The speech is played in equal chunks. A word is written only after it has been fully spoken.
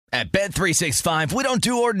At Bet365, we don't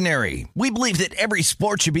do ordinary. We believe that every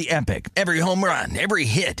sport should be epic. Every home run, every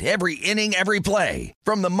hit, every inning, every play.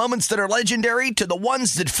 From the moments that are legendary to the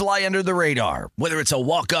ones that fly under the radar. Whether it's a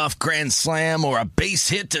walk-off grand slam or a base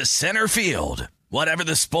hit to center field. Whatever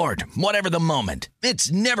the sport, whatever the moment.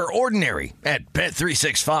 It's never ordinary at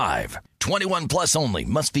Bet365. 21 plus only.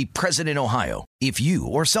 Must be present in Ohio. If you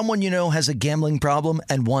or someone you know has a gambling problem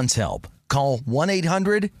and wants help, call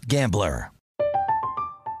 1-800-GAMBLER.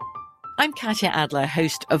 I'm Katya Adler,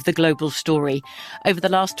 host of The Global Story. Over the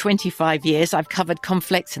last 25 years, I've covered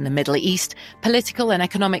conflicts in the Middle East, political and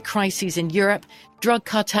economic crises in Europe, drug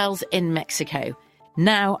cartels in Mexico.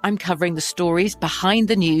 Now I'm covering the stories behind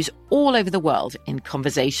the news all over the world in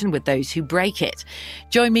conversation with those who break it.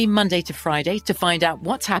 Join me Monday to Friday to find out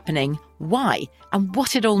what's happening, why, and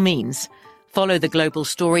what it all means. Follow The Global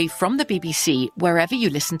Story from the BBC wherever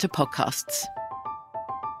you listen to podcasts.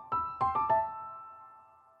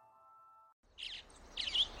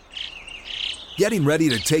 Getting ready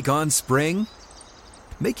to take on spring?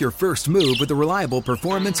 Make your first move with the reliable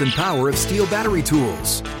performance and power of Steel battery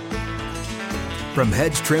tools. From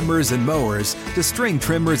hedge trimmers and mowers to string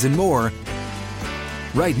trimmers and more,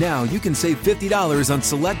 right now you can save $50 on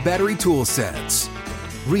select battery tool sets.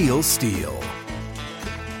 Real Steel.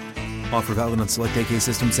 Offer valid on select AK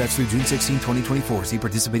system sets through June 16, 2024. See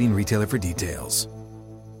participating retailer for details.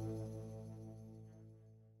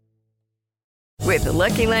 With the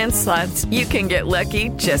Lucky Land Slots, you can get lucky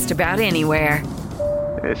just about anywhere.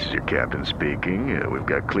 This is your captain speaking. We've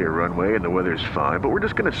got clear runway and the weather's fine, but we're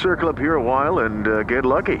just going to circle up here a while and get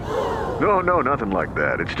lucky. No, nothing like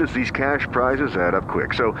that. It's just these cash prizes add up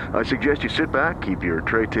quick. So I suggest you sit back, keep your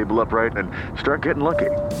tray table upright, and start getting lucky.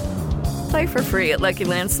 Play for free at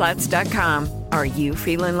LuckyLandSlots.com. Are you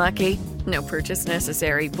feeling lucky? No purchase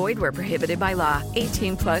necessary. Void where prohibited by law.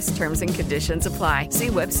 18 plus terms and conditions apply. See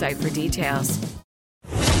website for details.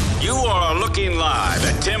 You are looking live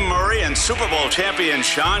at Tim Murray and Super Bowl champion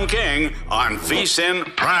Sean King on VSiN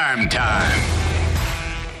Primetime.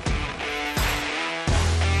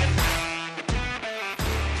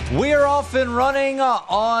 We're off and running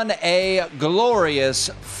on a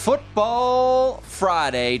glorious Football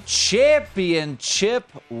Friday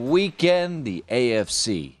championship weekend, the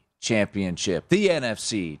AFC Championship, the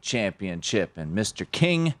NFC Championship, and Mr.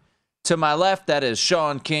 King to my left, that is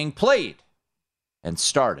Sean King, played and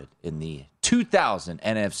started in the 2000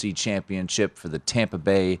 NFC Championship for the Tampa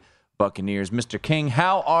Bay Buccaneers. Mr. King,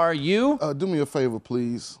 how are you? Do me a favor,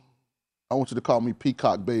 please. I want you to call me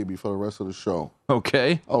Peacock Baby for the rest of the show.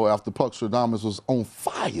 Okay. Oh, after Puckstradamus was on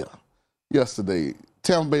fire yesterday.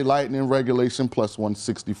 Tampa Bay Lightning regulation plus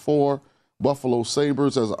 164. Buffalo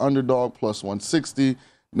Sabres as an underdog plus 160.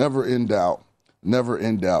 Never in doubt. Never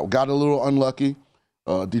in doubt. Got a little unlucky.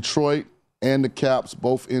 Detroit and the Caps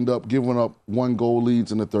both end up giving up 1-goal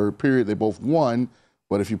leads in the third period. They both won,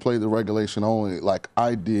 but if you played the regulation only like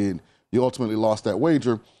I did, you ultimately lost that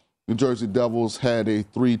wager. New Jersey Devils had a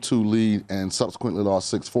 3-2 lead and subsequently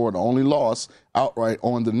lost 6-4. The only loss outright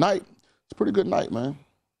on the night. It's a pretty good night, man.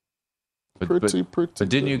 But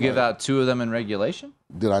didn't you give out two of them in regulation?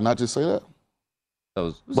 Did I not just say that?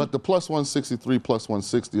 But the plus 163, plus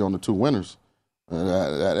 160 on the two winners,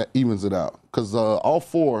 that evens it out. Because all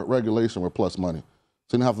four regulation were plus money. So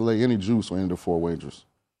you didn't have to lay any juice on any of the four wagers.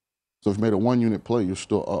 So if you made a one-unit play, you're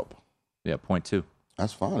still up. Yeah, 0.2.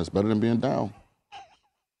 That's fine. It's better than being down.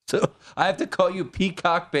 So I have to call you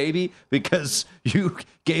Peacock Baby because you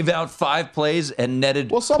gave out 5 plays and netted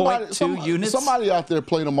 0.2 units? Somebody out there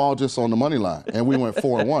played them all just on the money line, and we went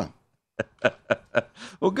 4-1.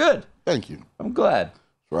 Well, good. Thank you. I'm glad.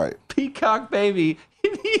 Right. Peacock Baby, he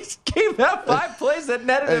gave out 5 plays that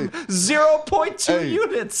netted him 0.2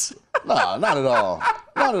 units. No, not at all.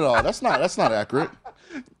 Not at all. That's not accurate.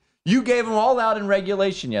 You gave them all out in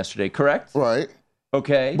regulation yesterday, correct? Right.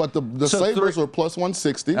 Okay. But the Sabres were plus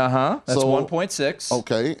 160. Uh-huh. That's 1.6.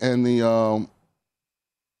 Okay. And the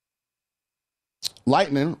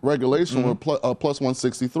Lightning regulation were plus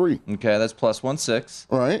 163. Okay, that's plus 1.6.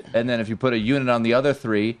 Right. And then if you put a unit on the other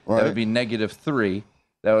 3, that would be negative 3.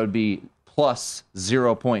 That would be plus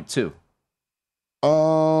 0.2.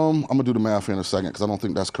 I'm going to do the math here in a second because I don't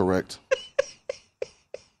think that's correct.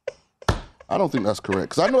 I don't think that's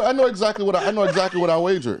correct because I know exactly what I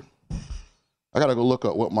wagered. I got to go look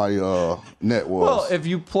up what my net was. Well, if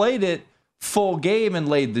you played it full game and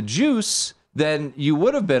laid the juice, then you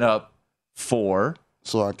would have been up 4.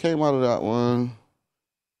 So I came out of that one,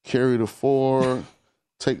 carry the 4,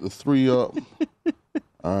 take the 3 up.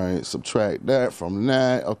 All right, subtract that from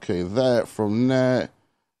that. Okay, that from that.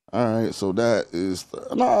 All right, so that is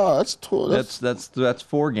that's 12. That's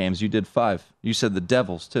 4 games. You did 5. You said the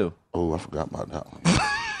Devils too. Oh, I forgot about that one.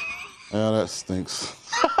 Yeah, that stinks.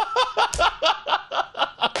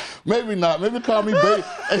 Maybe not. Maybe call me baby.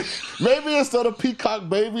 Maybe instead of Peacock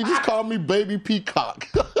Baby, just call me Baby Peacock.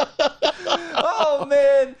 Oh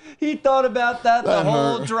man, he thought about that the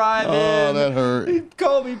whole drive in. Oh, that hurt. He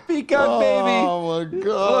called me Peacock Baby. Oh my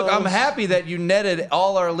God. Look, I'm happy that you netted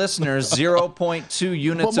all our listeners 0.2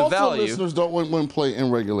 units of value. Most of the listeners wouldn't play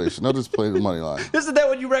in regulation. They'll just play the money line. Isn't that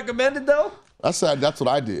what you recommended, though? I said that's what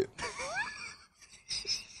I did.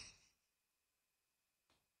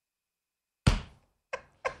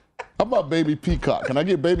 How about Baby Peacock? Can I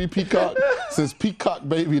get Baby Peacock? Since Peacock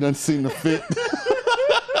Baby doesn't seem to fit.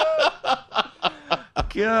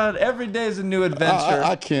 God, every day is a new adventure.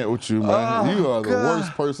 I can't with you, man. You are the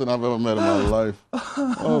worst person I've ever met in my life.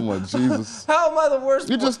 Oh, my Jesus. How am I the worst?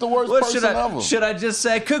 You're just the worst person ever. Should I just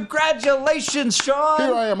say, congratulations, Sean?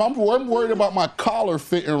 Here I am. I'm worried about my collar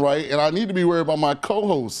fitting right, and I need to be worried about my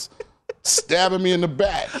co-host stabbing me in the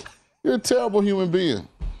back. You're a terrible human being.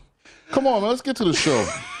 Come on, man. Let's get to the show.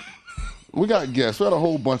 We got guests. We had a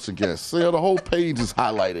whole bunch of guests. See, the whole page is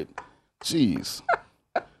highlighted. Jeez.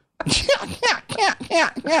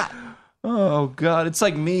 Oh, God. It's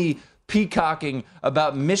like me peacocking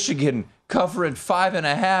about Michigan covering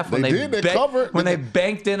 5.5 when they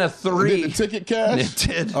banked in a 3. Did the ticket cash? It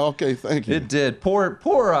did. Okay, thank you. It did. Poor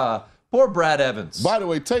Brad Evans. By the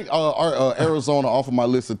way, take Arizona off of my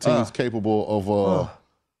list of teams capable of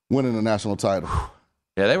winning the national title.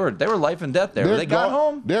 Yeah, they were life and death there. They got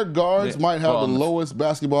home. Their guards might have the lowest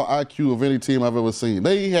basketball IQ of any team I've ever seen.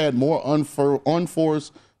 They had more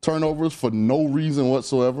unforced turnovers for no reason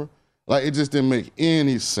whatsoever. Like, it just didn't make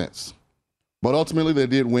any sense. But ultimately, they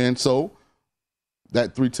did win. So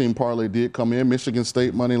that 3-team parlay did come in. Michigan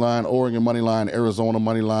State money line, Oregon money line, Arizona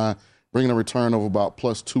money line, bringing a return of about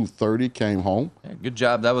plus 230, came home. Yeah, good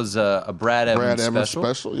job. That was a Brad Evans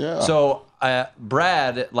special. Yeah. So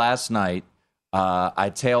Brad last night,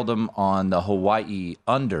 I tailed him on the Hawaii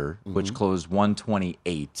under, which closed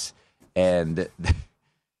 128, and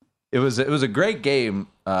it was a great game,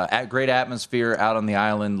 great atmosphere out on the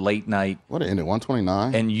island, late night. What, it ended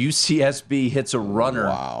 129? And UCSB hits a runner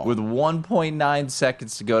with 1.9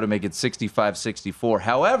 seconds to go to make it 65-64.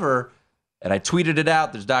 However, and I tweeted it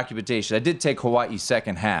out, there's documentation, I did take Hawaii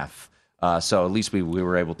second half. So at least we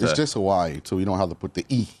were able to. It's just Hawaii, too. You don't have to put the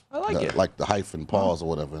E. I like it. Like the hyphen, pause, or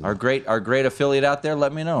whatever. Our great affiliate out there,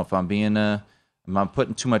 let me know if I'm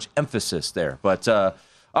putting too much emphasis there. But all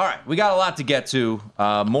right, we got a lot to get to.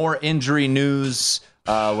 More injury news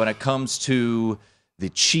when it comes to the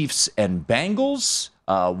Chiefs and Bengals.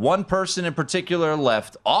 One person in particular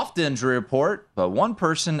left off the injury report, but one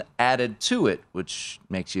person added to it, which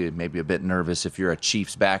makes you maybe a bit nervous if you're a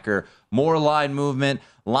Chiefs backer. More line movement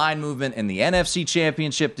in the NFC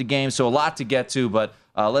Championship game. So a lot to get to, but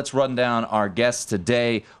let's run down our guests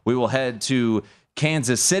today. We will head to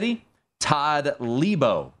Kansas City. Todd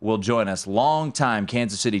Lebo will join us, longtime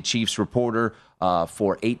Kansas City Chiefs reporter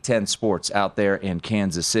for 810 Sports out there in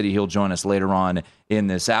Kansas City. He'll join us later on in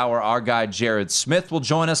this hour. Our guy Jared Smith will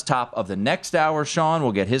join us top of the next hour. Sean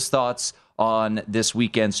will get his thoughts on this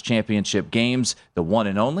weekend's championship games. The one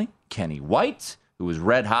and only Kenny White, who was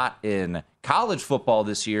red hot in college football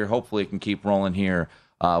this year. Hopefully it can keep rolling here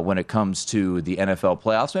when it comes to the NFL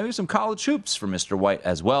playoffs. Maybe some college hoops for Mr. White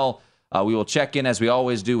as well. We will check in, as we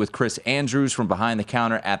always do, with Chris Andrews from Behind the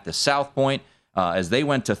Counter at the South Point, as they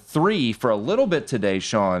went to 3 for a little bit today,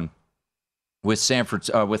 Sean, with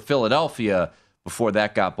Philadelphia before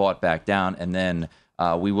that got bought back down. And then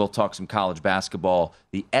we will talk some college basketball.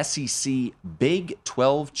 The SEC Big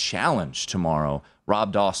 12 Challenge tomorrow.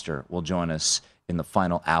 Rob Doster will join us in the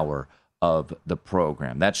final hour of the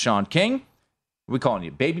program. That's Sean King. What are we calling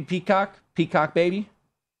you? Baby Peacock? Peacock Baby?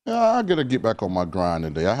 Yeah, I got to get back on my grind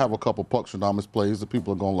today. I have a couple Puckstradamus plays that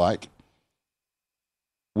people are going to like.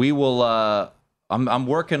 We will, I'm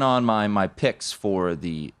working on my picks for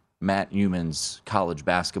the Matt Newman's College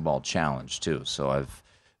Basketball Challenge, too. So I've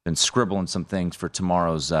been scribbling some things for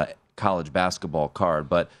tomorrow's college basketball card.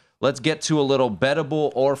 But let's get to a little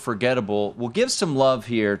bettable or forgettable. We'll give some love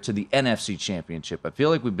here to the NFC Championship. I feel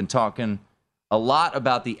like we've been talking a lot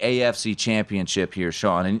about the AFC Championship here,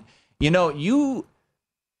 Sean. And, you know,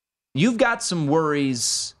 You've got some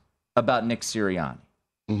worries about Nick Sirianni.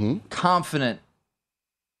 Mm-hmm. Confident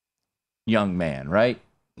young man, right?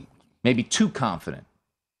 Maybe too confident.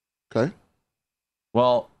 Okay.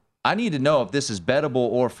 Well, I need to know if this is bettable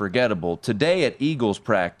or forgettable. Today at Eagles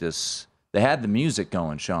practice, they had the music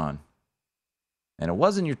going, Sean. And it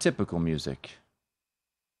wasn't your typical music.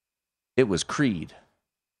 It was Creed.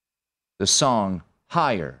 the song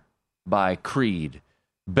Higher by Creed.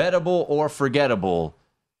 Bettable or forgettable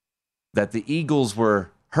that the Eagles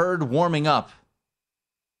were heard warming up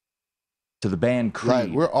to the band Creed.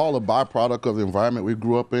 Right, we're all a byproduct of the environment we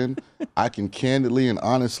grew up in. I can candidly and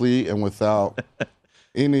honestly and without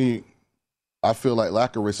any, I feel like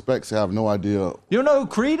lack of respect, so I have no idea. You don't know who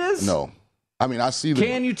Creed is? No. I mean, I see the.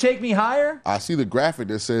 Can You Take Me Higher? I see the graphic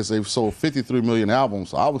that says they've sold 53 million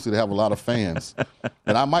albums. So obviously, they have a lot of fans,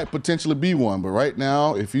 and I might potentially be one. But right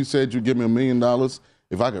now, if you said you give me $1 million,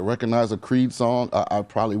 if I could recognize a Creed song, I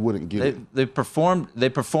probably wouldn't get it. They performed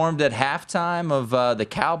at halftime of the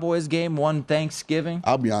Cowboys game one Thanksgiving.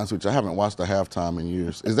 I'll be honest with you, I haven't watched a halftime in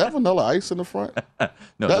years. Is that Vanilla Ice in the front?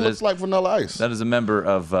 No, that looks like Vanilla Ice. That is a member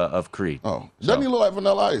of Creed. Oh, doesn't he look like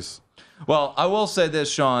Vanilla Ice? Well, I will say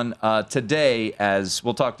this, Sean. Today, as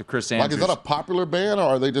we'll talk to Chris Andrews. Like, is that a popular band, or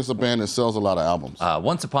are they just a band that sells a lot of albums?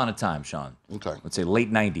 Once upon a time, Sean. Okay. Let's say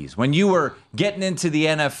late 90s. When you were getting into the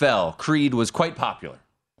NFL, Creed was quite popular.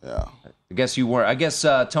 Yeah. I guess you were. I guess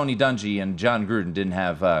Tony Dungy and John Gruden didn't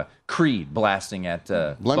have Creed blasting at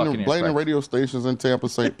blame the radio stations in Tampa,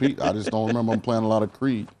 St. Pete. I just don't remember them playing a lot of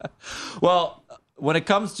Creed. Well, when it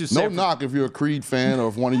comes to no knock if you're a Creed fan or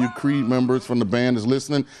if one of you Creed members from the band is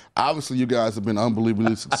listening. Obviously, you guys have been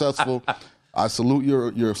unbelievably successful. I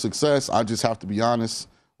salute your success. I just have to be honest.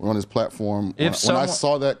 We're on this platform. When I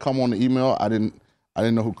saw that come on the email, I didn't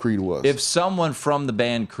know who Creed was. If someone from the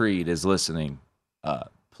band Creed is listening,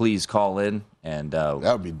 please call in and that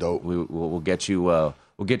would be dope. We'll get you. We'll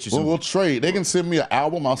get you some. We'll trade. They can send me an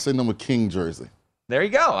album. I'll send them a King jersey. There you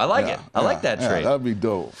go. I like it. I like that trade. That'd be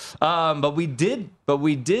dope. But we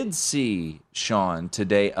did see, Sean,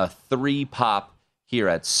 today a 3-pop here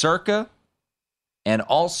at Circa and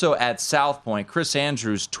also at South Point. Chris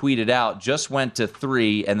Andrews tweeted out, just went to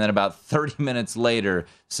 3, and then about 30 minutes later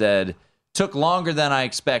said, took longer than I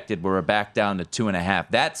expected. We're back down to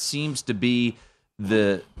 2.5. That seems to be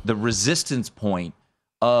the resistance point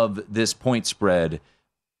of this point spread.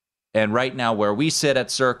 And right now, where we sit at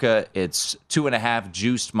Circa, it's 2.5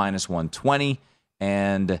 juiced -120,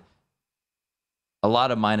 and a lot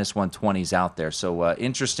of -120s out there. So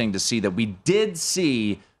interesting to see that we did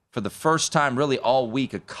see, for the first time really all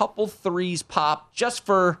week, a couple threes pop just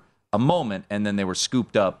for a moment, and then they were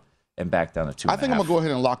scooped up and back down to 2.5. I think I'm going to go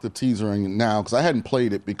ahead and lock the teaser in now because I hadn't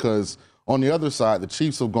played it because on the other side, the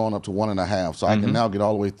Chiefs have gone up to 1.5, so I can now get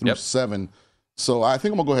all the way through 7. So I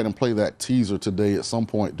think I'm going to go ahead and play that teaser today at some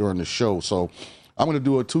point during the show. So I'm going to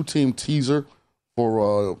do a 2-team teaser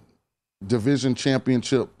for Division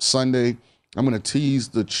Championship Sunday. I'm going to tease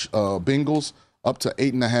the Bengals up to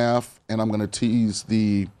 8.5, and I'm going to tease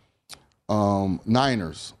the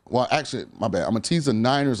Niners. Well, actually, my bad. I'm going to tease the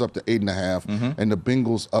Niners up to 8.5 and the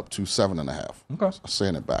Bengals up to 7.5. Okay. I'm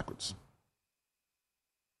saying it backwards.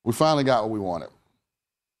 We finally got what we wanted.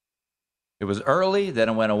 It was early, then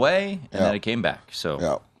it went away, and then it came back.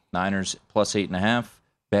 So Niners plus 8.5,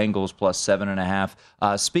 Bengals plus 7.5.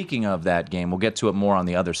 Speaking of that game, we'll get to it more on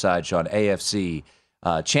the other side, Sean. AFC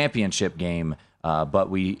championship game. But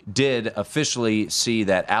we did officially see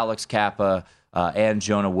that Alex Kappa and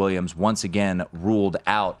Jonah Williams once again ruled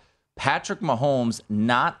out. Patrick Mahomes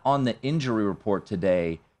not on the injury report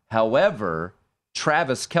today. However,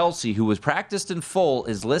 Travis Kelce, who was practiced in full,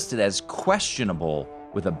 is listed as questionable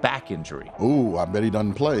with a back injury. Ooh, I bet he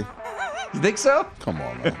doesn't play. You think so? Come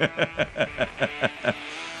on, man.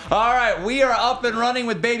 All right, we are up and running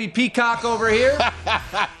with Baby Peacock over here.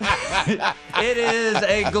 It is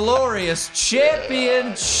a glorious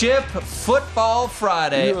championship football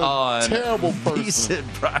Friday on terrible person.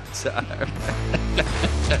 Decent Prime Time.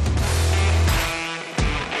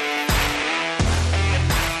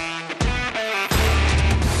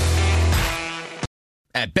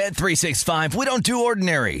 At Bet365, we don't do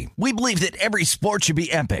ordinary. We believe that every sport should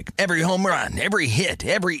be epic. Every home run, every hit,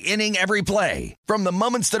 every inning, every play. From the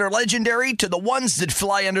moments that are legendary to the ones that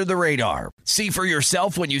fly under the radar. See for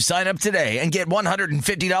yourself when you sign up today and get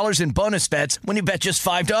 $150 in bonus bets when you bet just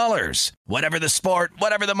 $5. Whatever the sport,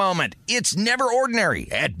 whatever the moment, it's never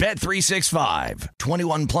ordinary at Bet365.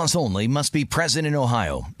 21 plus only. Must be present in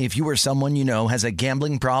Ohio. If you or someone you know has a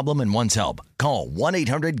gambling problem and wants help, call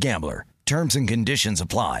 1-800-GAMBLER. Terms and conditions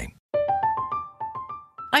apply.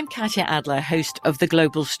 I'm Katya Adler, host of The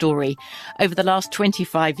Global Story. Over the last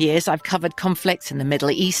 25 years, I've covered conflicts in the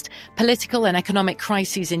Middle East, political and economic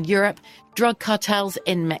crises in Europe, drug cartels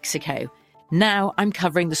in Mexico. Now I'm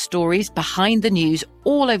covering the stories behind the news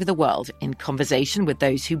all over the world in conversation with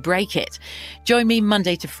those who break it. Join me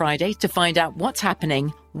Monday to Friday to find out what's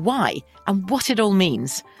happening, why, and what it all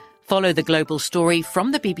means. Follow The Global Story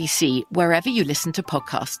from the BBC wherever you listen to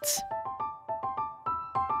podcasts.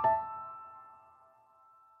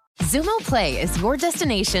 Xumo Play is your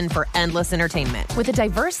destination for endless entertainment. With a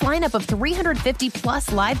diverse lineup of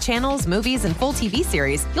 350-plus live channels, movies, and full TV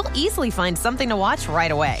series, you'll easily find something to watch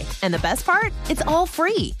right away. And the best part? It's all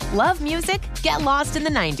free. Love music? Get lost in the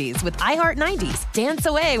 90s with iHeart 90s, dance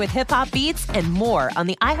away with hip-hop beats, and more on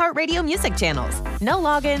the iHeartRadio music channels. No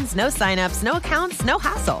logins, no signups, no accounts, no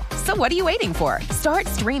hassle. So what are you waiting for? Start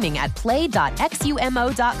streaming at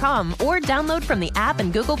play.xumo.com or download from the app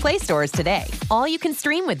and Google Play stores today. All you can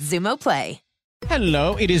stream with Xumo Play.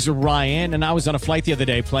 Hello, it is Ryan, and I was on a flight the other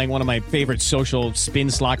day playing one of my favorite social spin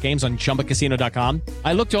slot games on ChumbaCasino.com.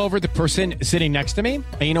 I looked over at the person sitting next to me,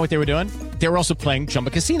 and you know what they were doing? They were also playing Chumba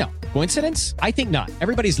Casino. Coincidence? I think not.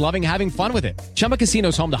 Everybody's loving having fun with it. Chumba Casino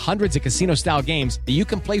is home to hundreds of casino-style games that you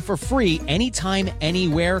can play for free anytime,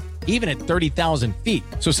 anywhere, even at 30,000 feet.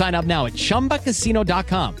 So sign up now at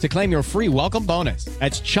ChumbaCasino.com to claim your free welcome bonus.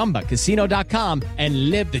 That's ChumbaCasino.com and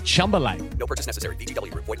live the Chumba life. No purchase necessary.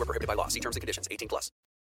 VGW. Void where prohibited by law. See terms and conditions. 18+.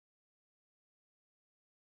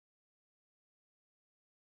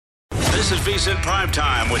 This is VSiN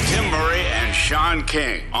Primetime with Tim Murray and Sean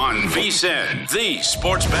King on VSiN, the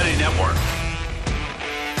Sports Betting Network.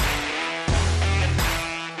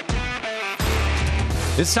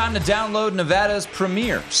 It's time to download Nevada's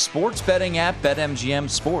premier sports betting app, BetMGM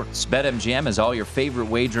Sports. BetMGM has all your favorite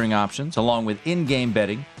wagering options, along with in-game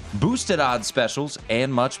betting, boosted odds specials,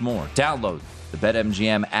 and much more. Download the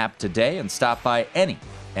BetMGM app today and stop by any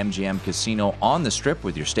MGM casino on the Strip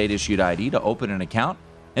with your state-issued ID to open an account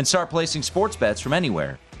and start placing sports bets from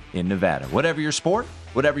anywhere in Nevada. Whatever your sport,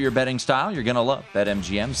 whatever your betting style, you're going to love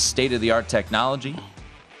BetMGM's state-of-the-art technology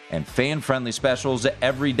and fan-friendly specials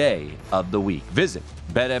every day of the week. Visit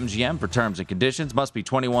BetMGM for terms and conditions. Must be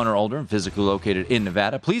 21 or older and physically located in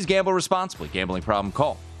Nevada. Please gamble responsibly. Gambling problem?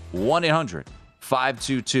 Call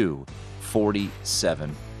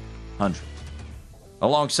 1-800-522-4700.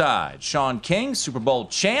 Alongside Sean King, Super Bowl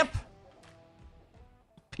champ.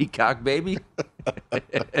 Peacock baby. let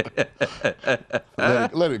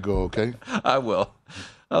it go, okay? I will.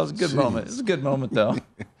 That was a good moment. It's a good moment, though.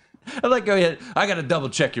 I like go ahead. I got to double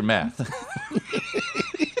check your math.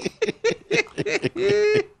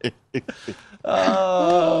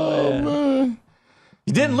 Oh, man.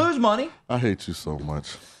 You didn't lose money. I hate you so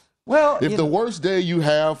much. Well, if the worst day you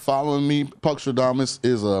have following me, Puckstradamus,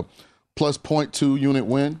 is a plus 0.2 unit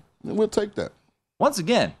win, then we'll take that. Once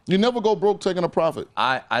again, you never go broke taking a profit.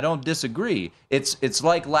 I don't disagree. It's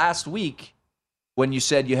like last week when you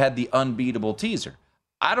said you had the unbeatable teaser.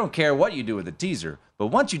 I don't care what you do with the teaser, but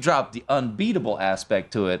once you drop the unbeatable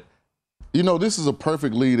aspect to it. You know, this is a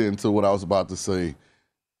perfect lead into what I was about to say.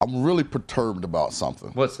 I'm really perturbed about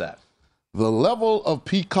something. What's that? The level of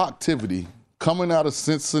peacocktivity coming out of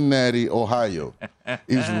Cincinnati, Ohio,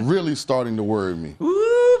 is really starting to worry me.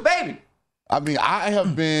 Ooh, baby. I mean,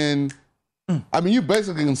 you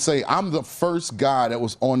basically can say I'm the first guy that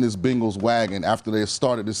was on this Bengals wagon after they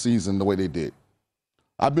started the season the way they did.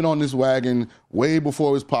 I've been on this wagon way before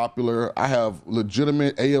it was popular. I have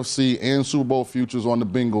legitimate AFC and Super Bowl futures on the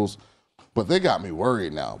Bengals, but they got me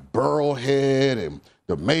worried now. Burrowhead and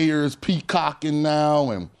the mayor's peacocking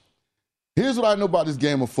now. And here's what I know about this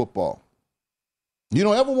game of football. You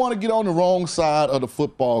don't ever want to get on the wrong side of the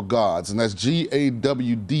football gods, and that's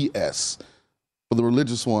GAWDS for the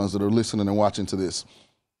religious ones that are listening and watching to this.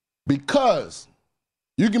 Because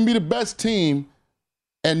you can be the best team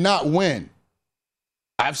and not win.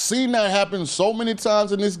 I've seen that happen so many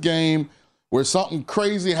times in this game where something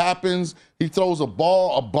crazy happens. He throws a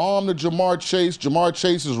bomb to Jamar Chase. Jamar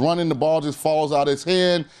Chase is running, the ball just falls out of his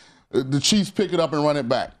hand. The Chiefs pick it up and run it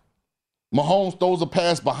back. Mahomes throws a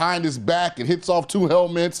pass behind his back. It hits off two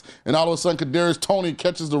helmets, and all of a sudden, Kadarius Toney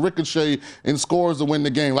catches the ricochet and scores to win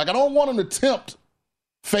the game. Like, I don't want him to tempt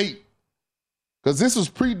fate, because this is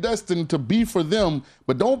predestined to be for them,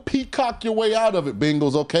 but don't peacock your way out of it,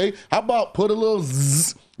 Bengals, okay? How about put a little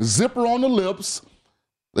zipper on the lips?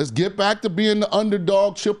 Let's get back to being the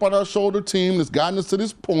underdog, chip on our shoulder team that's gotten us to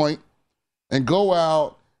this point, and go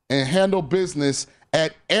out and handle business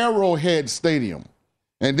at Arrowhead Stadium.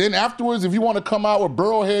 And then afterwards, if you want to come out with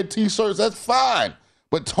Burrowhead T-shirts, that's fine.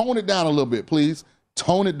 But tone it down a little bit, please.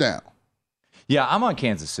 Tone it down. Yeah, I'm on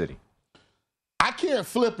Kansas City. I can't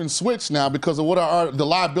flip and switch now because of the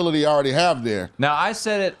liability I already have there. Now, I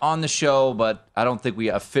said it on the show, but I don't think we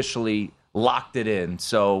officially locked it in.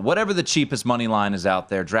 So whatever the cheapest money line is out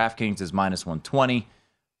there, DraftKings is minus 120.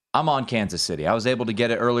 I'm on Kansas City. I was able to get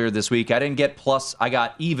it earlier this week. I didn't get plus. I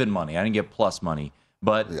got even money. I didn't get plus money.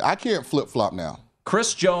 But I can't flip-flop now.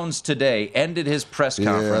 Chris Jones today ended his press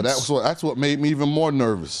conference. Yeah, that's what made me even more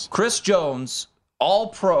nervous. Chris Jones,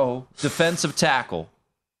 all-pro defensive tackle,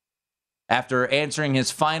 after answering his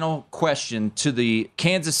final question to the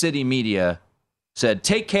Kansas City media, said,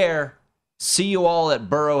 "Take care. See you all at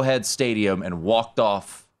Burrowhead Stadium," and walked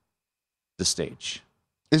off the stage.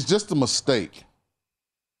 It's just a mistake.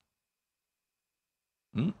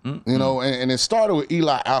 You know, and it started with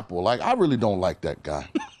Eli Apple. Like, I really don't like that guy.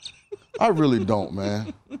 I really don't,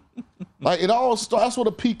 man. Like, it all that's where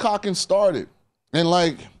the peacocking started. And,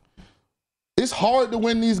 like, it's hard to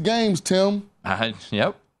win these games, Tim.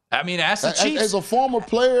 Yep. I mean, ask the Chiefs. As a former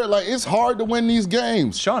player, like, it's hard to win these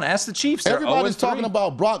games. Sean, ask the Chiefs. They're Everybody's 0-3. talking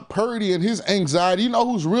about Brock Purdy and his anxiety. You know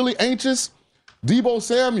who's really anxious? Deebo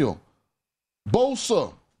Samuel,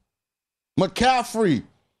 Bosa, McCaffrey.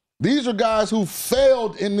 These are guys who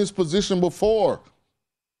failed in this position before.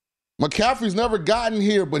 McCaffrey's never gotten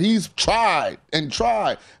here, but he's tried and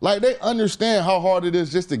tried. Like, they understand how hard it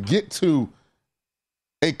is just to get to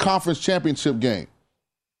a conference championship game.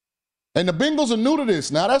 And the Bengals are new to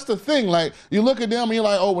this. Now, that's the thing. Like, you look at them and you're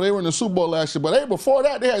like, oh, well, they were in the Super Bowl last year. But before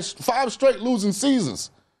that, they had 5 straight losing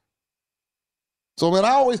seasons. So, man, I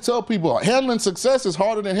always tell people, handling success is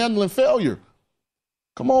harder than handling failure.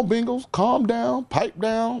 Come on, Bengals, calm down, pipe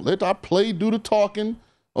down, let our play do the talking,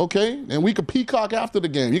 okay? And we can peacock after the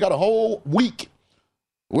game. You got a whole week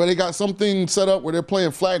where they got something set up where they're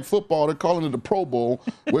playing flag football. They're calling it the Pro Bowl,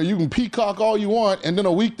 where you can peacock all you want, and then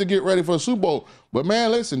a week to get ready for the Super Bowl. But,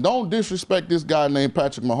 man, listen, don't disrespect this guy named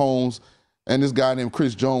Patrick Mahomes and this guy named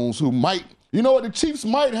Chris Jones, who might, you know what, the Chiefs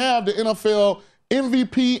might have the NFL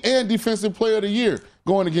MVP and Defensive Player of the Year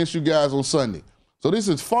going against you guys on Sunday. So this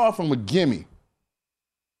is far from a gimme.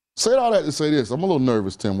 Say all that to say this. I'm a little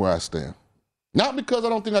nervous, Tim, where I stand. Not because I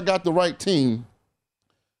don't think I got the right team,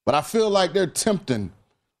 but I feel like they're tempting.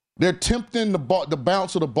 They're tempting the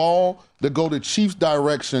bounce of the ball to go the Chiefs'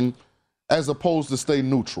 direction as opposed to stay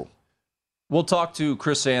neutral. We'll talk to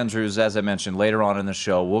Chris Andrews, as I mentioned, later on in the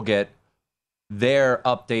show. We'll get their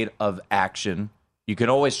update of action. You can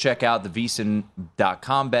always check out the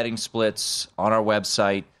VSiN.com betting splits on our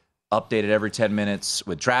website, updated every 10 minutes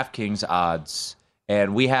with DraftKings odds.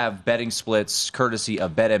 And we have betting splits courtesy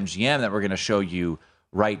of BetMGM that we're going to show you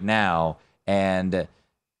right now. And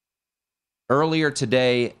earlier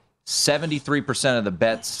today, 73% of the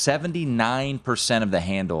bets, 79% of the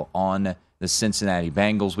handle on the Cincinnati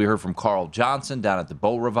Bengals. We heard from Carl Johnson down at the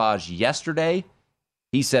Beau Rivage yesterday.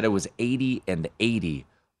 He said it was 80-80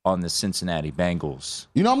 on the Cincinnati Bengals.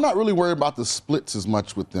 You know, I'm not really worried about the splits as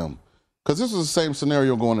much with them. Because this is the same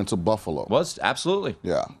scenario going into Buffalo. Was absolutely.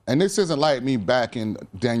 Yeah. And this isn't like me backing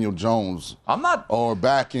Daniel Jones. I'm not. Or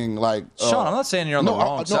backing like. Sean, I'm not saying you're on the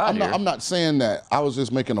wrong side here. I'm not saying that. I was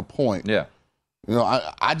just making a point. Yeah. You know,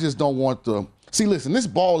 I just don't want to. See, listen, this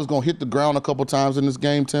ball is going to hit the ground a couple times in this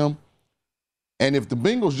game, Tim. And if the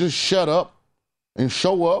Bengals just shut up and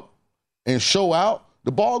show out,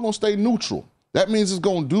 the ball going to stay neutral. That means it's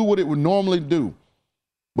going to do what it would normally do.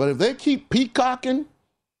 But if they keep peacocking,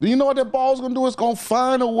 do you know what that ball's going to do? It's going to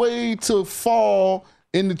find a way to fall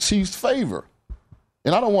in the Chiefs' favor.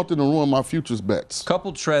 And I don't want them to ruin my futures bets.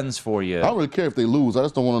 Couple trends for you. I don't really care if they lose. I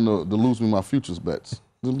just don't want them to lose me my futures bets.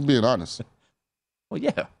 Just being honest. Well,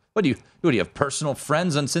 yeah. What do you have personal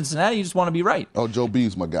friends in Cincinnati? You just want to be right. Oh, Joe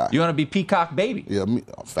B's my guy. You want to be Peacock baby. Yeah,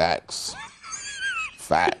 facts.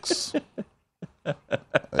 Facts. Hey,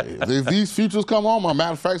 if these futures come on, my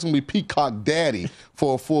matter of fact, it's going to be Peacock Daddy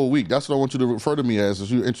for a full week. That's what I want you to refer to me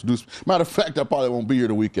as you introduce. Matter of fact, I probably won't be here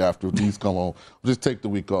the week after if these come on. Just take the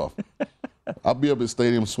week off. I'll be up at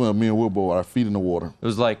Stadium Swim, me and Wilbo, our feet in the water. It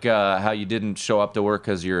was like how you didn't show up to work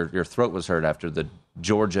because your throat was hurt after the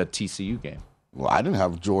Georgia TCU game. Well, I didn't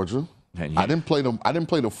have Georgia. I didn't play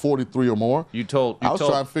the 43 or more. I was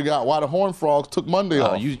trying to figure out why the Horned Frogs took Monday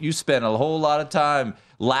off. You spent a whole lot of time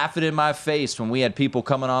laughing in my face when we had people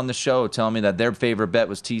coming on the show telling me that their favorite bet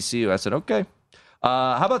was TCU. I said, okay.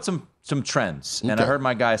 How about some trends? Okay. And I heard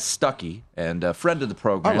my guy Stuckey, and a friend of the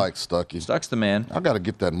program. I like Stuckey. Stuck's the man. I got to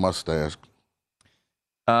get that mustache.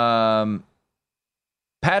 Patrick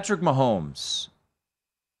Mahomes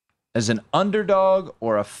as an underdog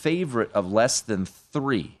or a favorite of less than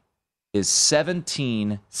 3 is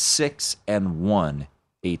 17-6-1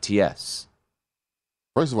 ATS.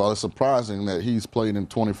 First of all, it's surprising that he's played in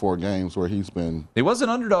 24 games where he's been. He was an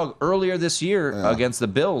underdog earlier this year against the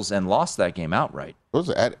Bills and lost that game outright. It was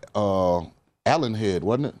at Allenhead,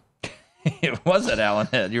 wasn't it? It was at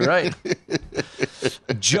Allenhead. You're right.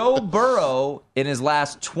 Joe Burrow in his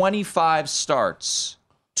last 25 starts,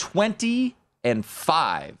 20-5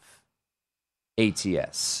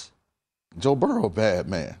 ATS. Joe Burrow, bad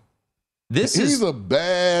man. He's a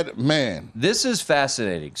bad man. This is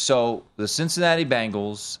fascinating. So the Cincinnati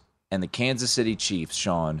Bengals and the Kansas City Chiefs,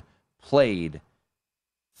 Sean, played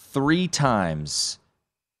 3 times,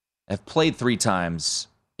 have played 3 times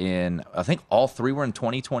in, I think all 3 were in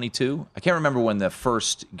 2022. I can't remember when the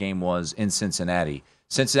first game was in Cincinnati.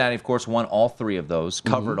 Cincinnati, of course, won all 3 of those,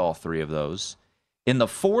 covered all 3 of those. In the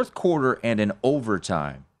fourth quarter and in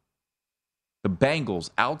overtime, the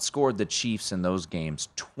Bengals outscored the Chiefs in those games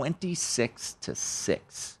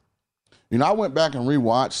 26-6. You know, I went back and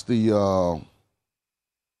rewatched the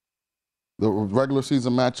regular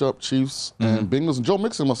season matchup, Chiefs and Bengals. And Joe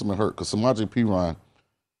Mixon must have been hurt because Samaje Perine,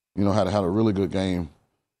 had a really good game.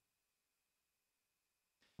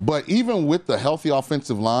 But even with the healthy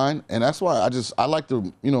offensive line, and that's why I like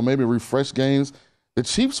to, maybe refresh games, the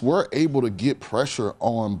Chiefs were able to get pressure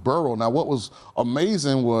on Burrow. Now, what was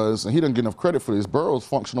amazing was, and he didn't get enough credit for this, Burrow's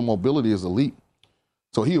functional mobility is elite.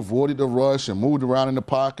 So he avoided the rush and moved around in the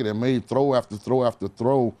pocket and made throw after throw after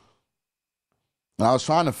throw. And I was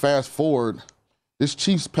trying to fast forward. This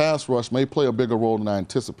Chiefs pass rush may play a bigger role than I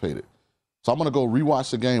anticipated. So I'm going to go rewatch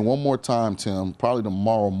the game one more time, Tim, probably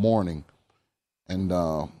tomorrow morning. And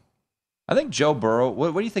I think Joe Burrow,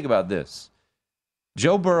 what do you think about this?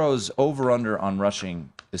 Joe Burrow's over-under on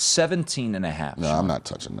rushing is 17.5. No, I'm not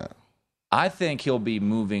touching that. I think he'll be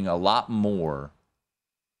moving a lot more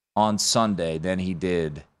on Sunday than he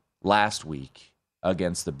did last week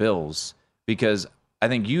against the Bills, because I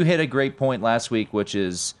think you hit a great point last week, which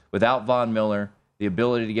is without Von Miller, the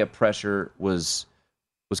ability to get pressure was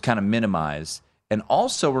kind of minimized. And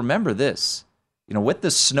also remember this, with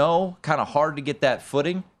the snow, kind of hard to get that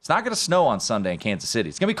footing. It's not going to snow on Sunday in Kansas City.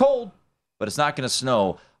 It's going to be cold, but it's not going to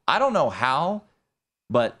snow. I don't know how,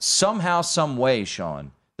 but somehow, some way,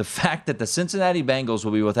 Sean, the fact that the Cincinnati Bengals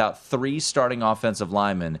will be without 3 starting offensive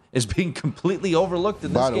linemen is being completely overlooked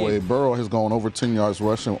in this game. By the way, Burrow has gone over 10 yards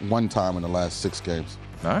rushing 1 time in the last 6 games.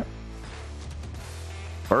 All right.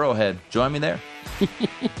 Burrowhead, join me there.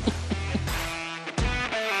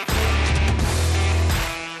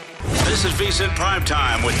 This is VSiN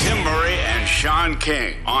Primetime with Tim Murray and Sean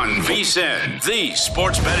King on VSiN, the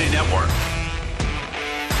Sports Betting Network.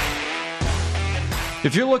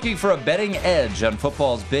 If you're looking for a betting edge on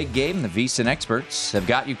football's big game, the VSiN experts have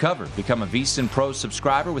got you covered. Become a VSiN Pro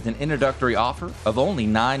subscriber with an introductory offer of only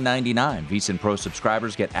 $9.99. VSiN Pro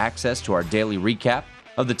subscribers get access to our daily recap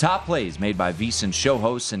of the top plays made by VSiN show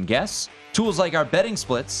hosts and guests, tools like our betting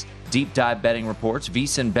splits, deep dive betting reports,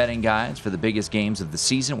 VSiN betting guides for the biggest games of the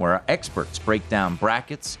season, where our experts break down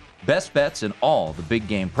brackets, best bets, and all the big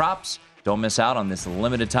game props. Don't miss out on this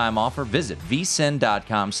limited time offer. Visit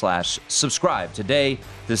vsin.com/subscribe today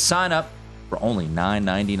to sign up for only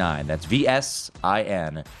 $9.99. That's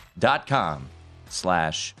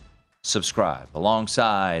vsin.com/subscribe.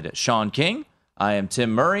 Alongside Sean King, I am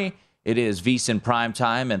Tim Murray. It is VSiN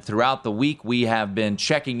Primetime, and throughout the week we have been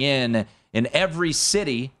checking in every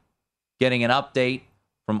city, getting an update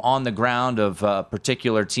from on the ground of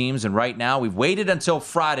particular teams. And right now, we've waited until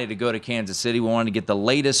Friday to go to Kansas City. We wanted to get the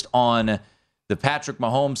latest on the Patrick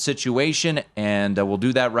Mahomes situation, and we'll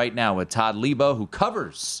do that right now with Todd Lebo, who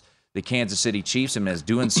covers the Kansas City Chiefs and is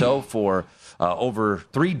doing so for over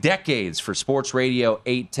 3 decades for Sports Radio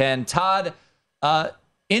 810. Todd,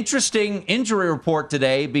 interesting injury report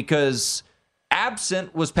today, because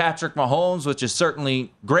absent was Patrick Mahomes, which is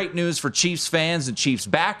certainly great news for Chiefs fans and Chiefs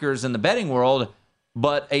backers in the betting world.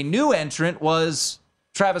 But a new entrant was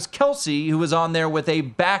Travis Kelce, who was on there with a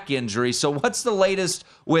back injury. So what's the latest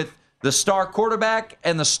with the star quarterback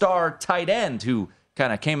and the star tight end, who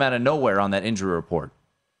kind of came out of nowhere on that injury report?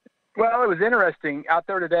 Well, it was interesting. Out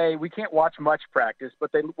there today, we can't watch much practice, but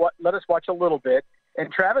they let us watch a little bit. And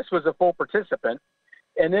Travis was a full participant.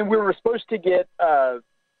 And then we were supposed to get,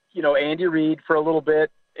 Andy Reid for a little bit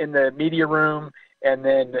in the media room. And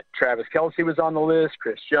then Travis Kelce was on the list,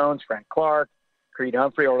 Chris Jones, Frank Clark, Creed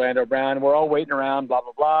Humphrey, Orlando Brown. We're all waiting around, blah,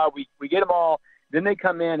 blah, blah. We get them all. Then they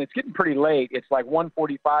come in. It's getting pretty late. It's like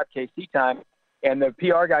 1:45 KC time. And the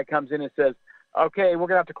PR guy comes in and says, okay, we're going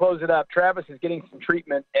to have to close it up. Travis is getting some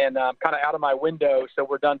treatment, and I'm kind of out of my window, so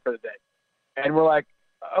we're done for the day. And we're like,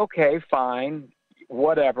 okay, fine,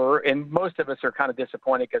 whatever. And most of us are kind of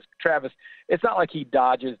disappointed because Travis, it's not like he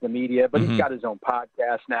dodges the media, but he's got his own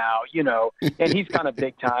podcast now, and he's kind of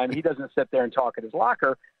big time. He doesn't sit there and talk at his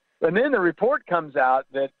locker. And then the report comes out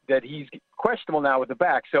that he's questionable now with the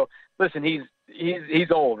back. So listen, he's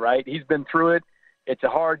old, right? He's been through it. It's a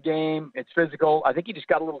hard game. It's physical. I think he just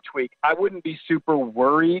got a little tweak. I wouldn't be super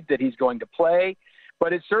worried that he's going to play,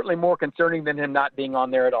 but it's certainly more concerning than him not being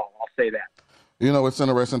on there at all. I'll say that. It's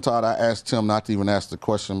interesting, Todd. I asked Tim not to even ask the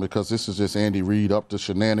question because this is just Andy Reid up to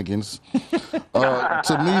shenanigans.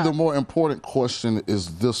 To me, the more important question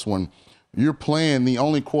is this one. You're playing the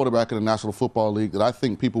only quarterback in the National Football League that I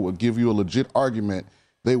think people would give you a legit argument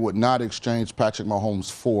they would not exchange Patrick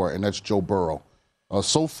Mahomes for, and that's Joe Burrow.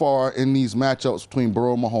 So far in these matchups between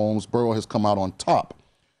Burrow and Mahomes, Burrow has come out on top.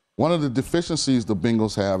 One of the deficiencies the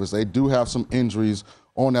Bengals have is they do have some injuries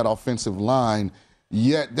on that offensive line,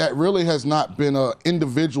 yet that really has not been an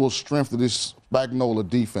individual strength of this Spagnuolo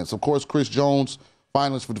defense. Of course, Chris Jones,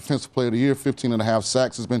 finalist for Defensive Player of the Year, 15.5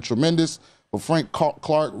 sacks, has been tremendous, but Frank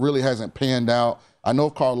Clark really hasn't panned out. I know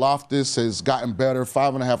Karlaftis has gotten better,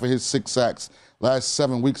 5.5 of his 6 sacks last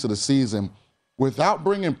 7 weeks of the season, without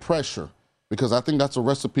bringing pressure, because I think that's a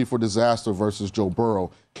recipe for disaster versus Joe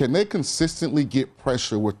Burrow. Can they consistently get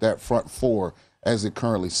pressure with that front four as it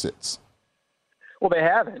currently sits? Well, they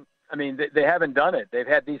haven't. I mean, they haven't done it. They've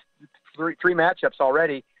had these three matchups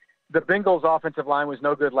already. The Bengals' offensive line was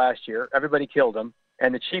no good last year. Everybody killed them,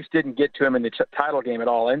 and the Chiefs didn't get to him in the title game at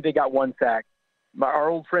all, and they got 1 sack. Our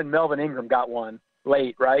old friend Melvin Ingram got one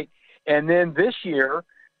late, right? And then this year,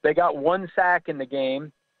 they got 1 sack in the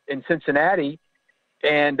game in Cincinnati,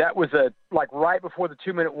 and that was right before the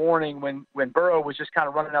 2-minute warning when Burrow was just kind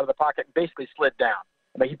of running out of the pocket and basically slid down.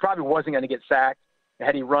 I mean, he probably wasn't going to get sacked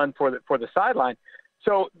had he run for the sideline.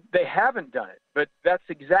 So they haven't done it, but that's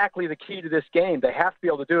exactly the key to this game. They have to be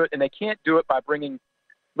able to do it, and they can't do it by bringing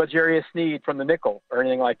L'Jarius Sneed from the nickel or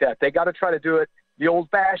anything like that. They got to try to do it the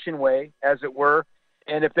old-fashioned way, as it were.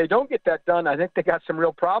 And if they don't get that done, I think they got some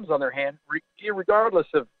real problems on their hand, regardless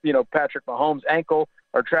of Patrick Mahomes' ankle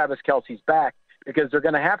or Travis Kelce's back, because they're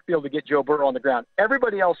going to have to be able to get Joe Burrow on the ground.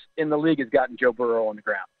 Everybody else in the league has gotten Joe Burrow on the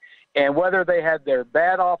ground. And whether they had their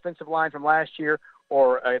bad offensive line from last year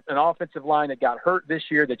or an offensive line that got hurt this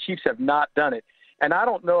year, the Chiefs have not done it. And I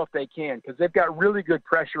don't know if they can, because they've got really good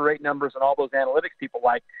pressure rate numbers and all those analytics people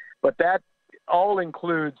like, but that all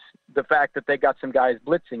includes the fact that they got some guys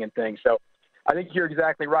blitzing and things. So I think you're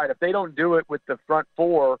exactly right. If they don't do it with the front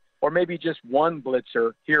four, or maybe just one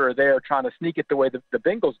blitzer here or there trying to sneak it the way the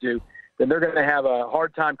Bengals do, then they're going to have a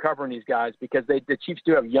hard time covering these guys, because the Chiefs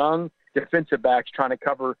do have young defensive backs trying to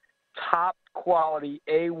cover top quality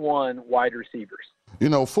A1 wide receivers.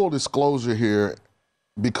 Full disclosure here,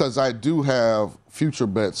 because I do have future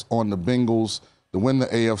bets on the Bengals to win the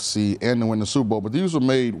AFC and to win the Super Bowl, but these were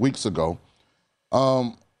made weeks ago.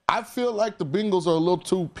 I feel like the Bengals are a little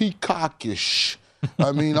too peacockish.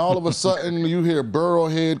 I mean, all of a sudden you hear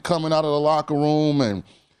Burrowhead coming out of the locker room and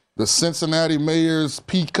the Cincinnati mayor's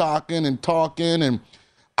peacocking and talking, and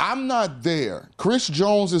I'm not there. Chris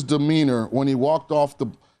Jones' demeanor when he walked off the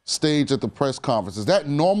stage at the press conference, is that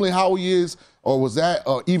normally how he is, or was that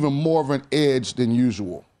even more of an edge than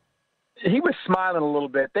usual? He was smiling a little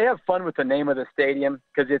bit. They have fun with the name of the stadium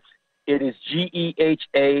because it is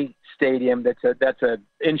GEHA Stadium. That's a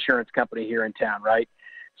insurance company here in town, right?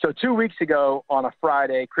 So 2 weeks ago on a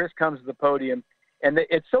Friday, Chris comes to the podium, and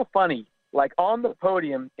it's so funny. Like on the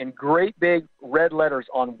podium in great big red letters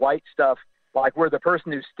on white stuff, like where the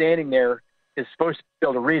person who's standing there is supposed to be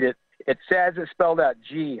able to read it, it says it's spelled out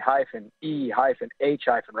G-E-H-,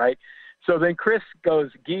 right? So then Chris goes,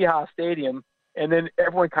 GEHA Stadium, and then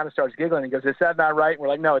everyone kind of starts giggling and goes, is that not right? And we're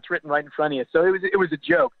like, no, it's written right in front of you. So it was a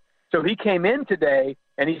joke. So he came in today,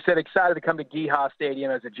 and he said excited to come to GEHA Stadium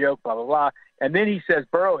as a joke, blah, blah, blah. And then he says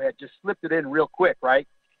Burrowhead, just slipped it in real quick, right?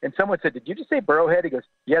 And someone said, did you just say Burrowhead? He goes,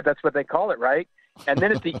 yeah, that's what they call it, right? And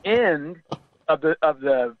then at the end of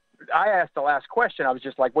the I asked the last question. I was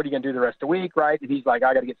just like, what are you going to do the rest of the week, right? And he's like,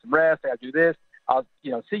 I got to get some rest. I got to do this. I'll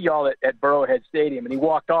see y'all at Burrowhead Stadium. And he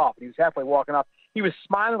walked off. He was halfway walking off. He was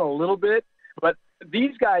smiling a little bit, but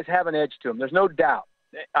these guys have an edge to them. There's no doubt.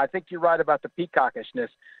 I think you're right about the peacockishness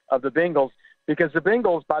of the Bengals, because the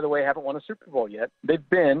Bengals, by the way, haven't won a Super Bowl yet. They've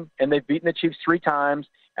beaten the Chiefs 3 times,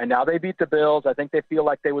 and now they beat the Bills. I think they feel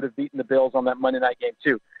like they would have beaten the Bills on that Monday night game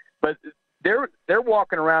too. But they're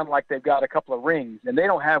walking around like they've got a couple of rings, and they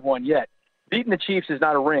don't have one yet. Beating the Chiefs is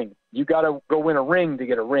not a ring. You got to go win a ring to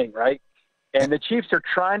get a ring, right? And the Chiefs are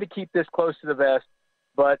trying to keep this close to the vest,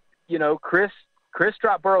 but Chris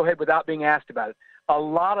dropped Burrowhead without being asked about it. A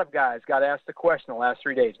lot of guys got asked the question the last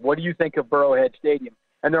 3 days. What do you think of Burrowhead Stadium?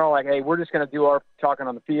 And they're all like, hey, we're just going to do our talking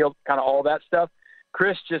on the field, kind of all that stuff.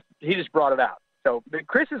 Chris just brought it out. So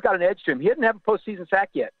Chris has got an edge to him. He didn't have a postseason sack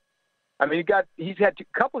yet. I mean, he's had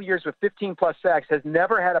a couple of years with 15-plus sacks, has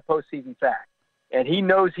never had a postseason sack. And he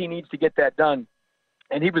knows he needs to get that done.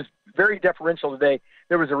 And he was very deferential today.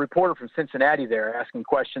 There was a reporter from Cincinnati there asking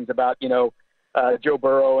questions about, Joe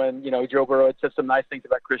Burrow. And, Joe Burrow had said some nice things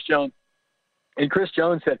about Chris Jones. And Chris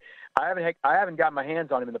Jones said, I haven't got my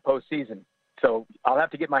hands on him in the postseason. So I'll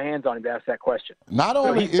have to get my hands on him to ask that question. Not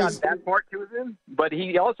only he's got that part to him, but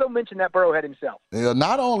he also mentioned that Burrowhead himself. Yeah,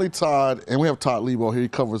 not only Todd, and we have Todd Lebo here, he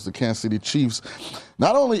covers the Kansas City Chiefs.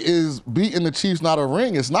 Not only is beating the Chiefs not a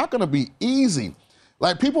ring, it's not going to be easy.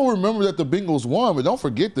 Like, people remember that the Bengals won, but don't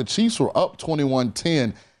forget the Chiefs were up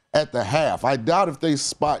 21-10 at the half. I doubt if they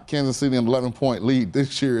spot Kansas City an 11-point lead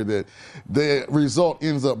this year that the result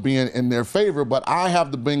ends up being in their favor. But I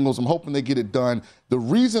have the Bengals. I'm hoping they get it done. The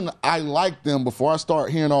reason I like them before I start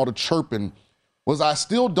hearing all the chirping was I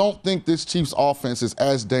still don't think this Chiefs offense is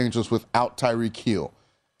as dangerous without Tyreek Hill.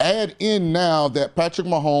 Add in now that Patrick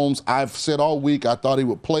Mahomes, I've said all week, I thought he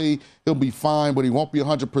would play, he'll be fine, but he won't be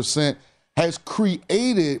 100%, has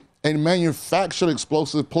created and manufactured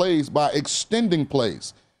explosive plays by extending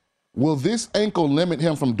plays. Will this ankle limit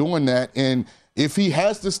him from doing that? And if he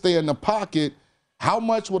has to stay in the pocket, how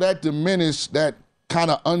much will that diminish that kind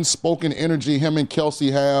of unspoken energy him and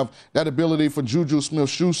Kelsey have, that ability for Juju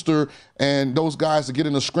Smith-Schuster and those guys to get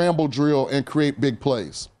in a scramble drill and create big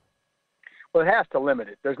plays? Well, it has to limit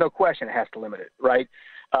it. There's no question it has to limit it, right?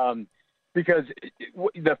 Because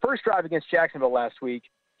the first drive against Jacksonville last week,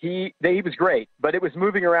 he was great, but it was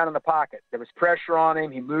moving around in the pocket. There was pressure on him.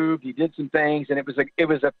 He moved. He did some things, and it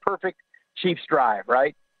was a perfect Chiefs drive,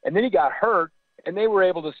 right? And then he got hurt, and they were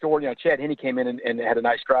able to score. You know, Chad Henne came in and had a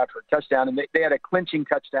nice drive for a touchdown, and they had a clinching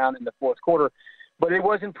touchdown in the fourth quarter, but it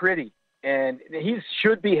wasn't pretty. And he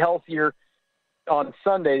should be healthier on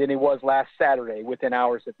Sunday than he was last Saturday within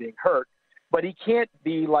hours of being hurt. But he can't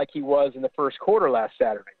be like he was in the first quarter last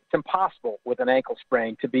Saturday. It's impossible with an ankle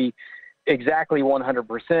sprain to be exactly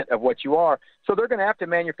 100% of what you are. So they're going to have to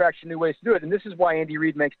manufacture new ways to do it. And this is why Andy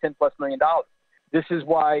Reid makes $10+ million. This is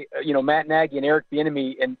why, Matt Nagy and Eric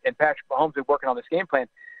Bieniemy and Patrick Mahomes are working on this game plan.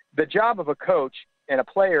 The job of a coach and a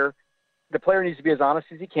player, the player needs to be as honest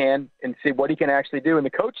as he can and see what he can actually do. And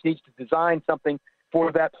the coach needs to design something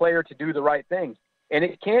for that player to do the right things. And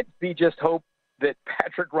it can't be just hope that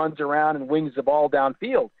Patrick runs around and wings the ball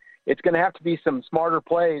downfield. It's going to have to be some smarter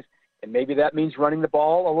plays. And maybe that means running the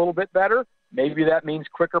ball a little bit better. Maybe that means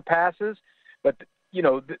quicker passes. But,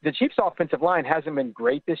 the Chiefs' offensive line hasn't been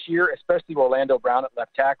great this year, especially Orlando Brown at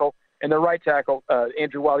left tackle. And their right tackle,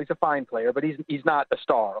 Andrew Wild, he's a fine player, but he's not a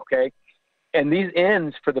star, okay? And these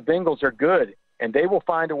ends for the Bengals are good, and they will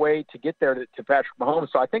find a way to get there to Patrick Mahomes.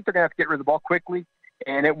 So I think they're going to have to get rid of the ball quickly,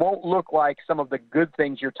 and it won't look like some of the good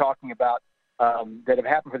things you're talking about that have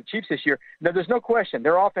happened for the Chiefs this year. Now, there's no question.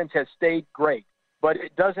 Their offense has stayed great, but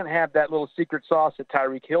it doesn't have that little secret sauce that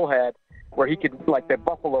Tyreek Hill had where he could, like that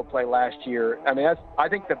Buffalo play last year. I mean, I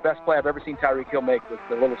think the best play I've ever seen Tyreek Hill make was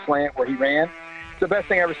the little slant where he ran. It's the best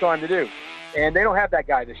thing I ever saw him to do. And they don't have that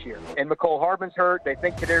guy this year. And Mecole Hardman's hurt. They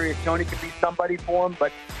think Kadarius Toney could be somebody for him,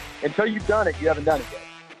 but until you've done it, you haven't done it yet.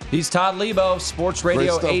 He's Todd Lebo, Sports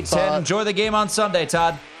Radio 810. Todd. Enjoy the game on Sunday,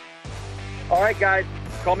 Todd. All right, guys.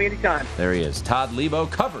 Call me anytime. There he is. Todd Lebo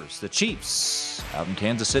covers the Chiefs out in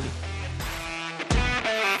Kansas City.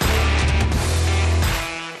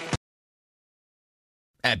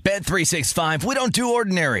 At Bet365, we don't do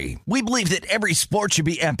ordinary. We believe that every sport should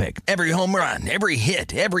be epic. Every home run, every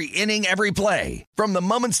hit, every inning, every play. From the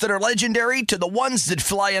moments that are legendary to the ones that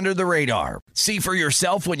fly under the radar. See for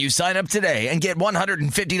yourself when you sign up today and get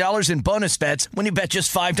 $150 in bonus bets when you bet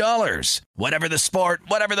just $5. Whatever the sport,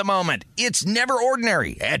 whatever the moment, it's never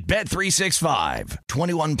ordinary at Bet365.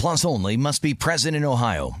 21 plus only. Must be present in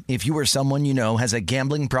Ohio. If you or someone you know has a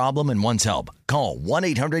gambling problem and wants help, call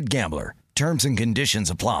 1-800-GAMBLER. Terms and conditions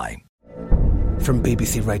apply. From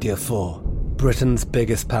BBC Radio 4, Britain's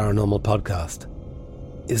biggest paranormal podcast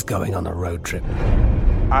is going on a road trip.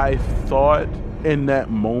 I thought in that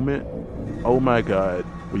moment, oh my God,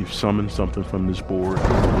 we've summoned something from this board.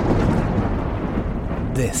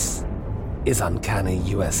 This is Uncanny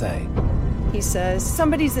USA. He says,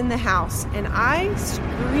 somebody's in the house, and I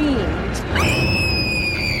screamed.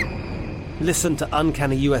 Listen to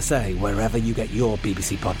Uncanny USA wherever you get your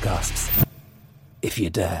BBC podcasts, if you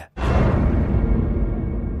dare.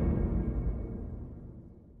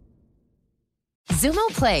 Xumo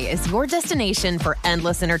Play is your destination for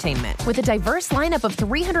endless entertainment. With a diverse lineup of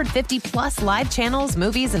 350-plus live channels,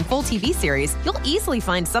 movies, and full TV series, you'll easily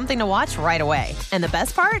find something to watch right away. And the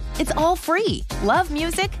best part? It's all free. Love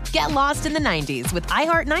music? Get lost in the 90s with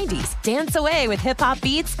iHeart 90s, dance away with hip-hop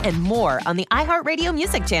beats, and more on the iHeartRadio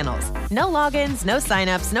music channels. No logins, no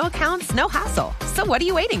signups, no accounts, no hassle. So what are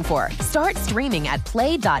you waiting for? Start streaming at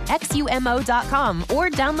play.xumo.com or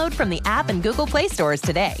download from the app and Google Play stores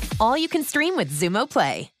today. All you can stream with Xumo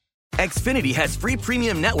Play. Xfinity has free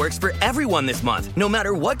premium networks for everyone this month, no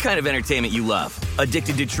matter what kind of entertainment you love.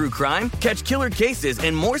 Addicted to true crime? Catch killer cases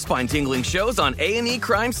and more spine-tingling shows on A&E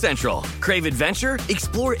Crime Central. Crave adventure?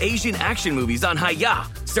 Explore Asian action movies on Hi-YAH.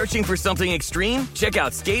 Searching for something extreme? Check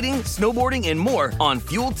out skating, snowboarding, and more on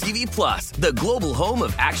Fuel TV Plus, the global home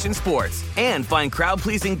of action sports. And find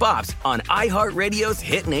crowd-pleasing bops on iHeartRadio's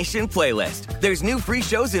Hit Nation playlist. There's new free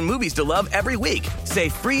shows and movies to love every week. Say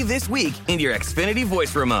free this week in your Xfinity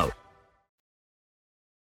voice remote.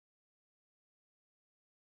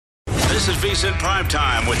 This is VSiN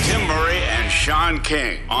Primetime with Tim Murray and Sean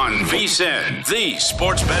King on VSiN, the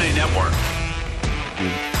Sports Betting Network.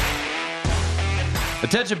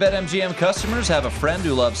 Attention BetMGM customers, have a friend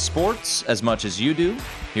who loves sports as much as you do.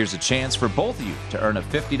 Here's a chance for both of you to earn a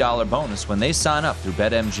 $50 bonus when they sign up through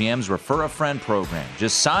BetMGM's Refer a Friend program.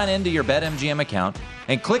 Just sign into your BetMGM account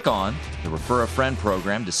and click on the Refer a Friend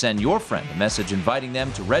program to send your friend a message inviting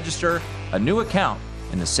them to register a new account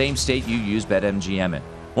in the same state you use BetMGM in.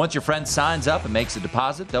 Once your friend signs up and makes a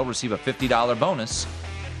deposit, they'll receive a $50 bonus.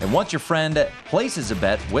 And once your friend places a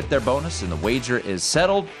bet with their bonus and the wager is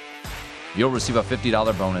settled, you'll receive a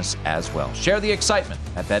 $50 bonus as well. Share the excitement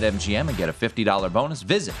at BetMGM and get a $50 bonus.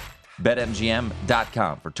 Visit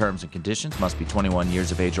BetMGM.com for terms and conditions. Must be 21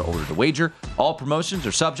 years of age or older to wager. All promotions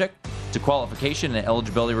are subject to qualification and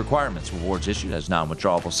eligibility requirements. Rewards issued as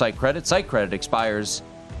non-withdrawable site credit. Site credit expires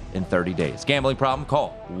in 30 days. Gambling problem?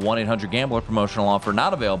 Call 1-800-GAMBLER. Promotional offer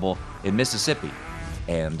not available in Mississippi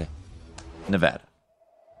and Nevada.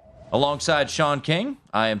 Alongside Sean King,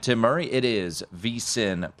 I am Tim Murray. It is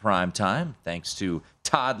VSiN Primetime. Thanks to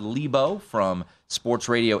Todd Lebo from Sports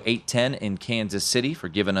Radio 810 in Kansas City for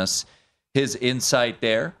giving us his insight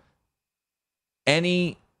there.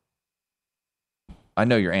 I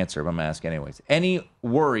know your answer, but I'm going to ask anyways. Any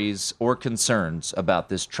worries or concerns about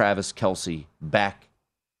this Travis Kelce back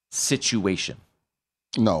situation?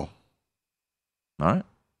 No. All right.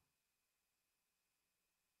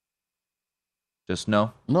 Just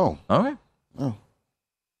no? No. All right. No.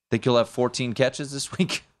 Think he'll have 14 catches this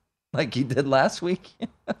week like he did last week?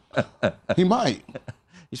 He might.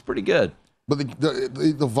 He's pretty good. But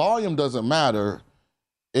the volume doesn't matter.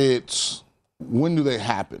 It's when do they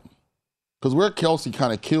happen? Because where Kelce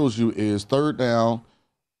kind of kills you is third down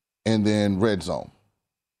and then red zone.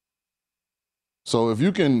 So if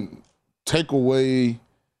you can take away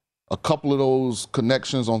a couple of those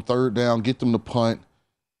connections on third down, get them to punt,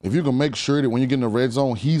 if you can make sure that when you get in the red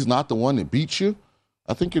zone, he's not the one that beats you,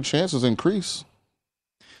 I think your chances increase.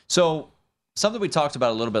 So something we talked about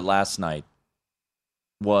a little bit last night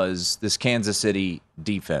was this Kansas City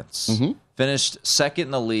defense. Mm-hmm. Finished second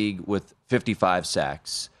in the league with 55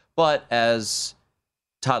 sacks. But as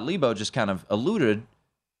Todd Lebo just kind of alluded,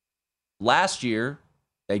 last year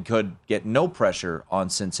they could get no pressure on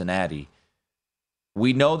Cincinnati.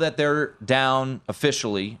 We know that they're down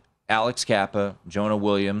officially Alex Kappa, Jonah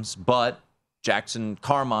Williams, but Jackson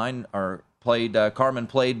Carmine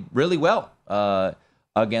played really well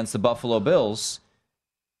against the Buffalo Bills,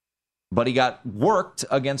 but he got worked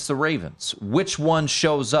against the Ravens. Which one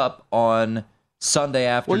shows up on Sunday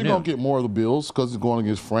afternoon? Well, you're going to get more of the Bills because he's going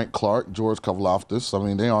against Frank Clark, George Karlaftis. I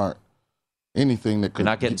mean, they aren't anything that could...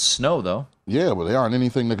 They're not getting snow, though. Yeah, but they aren't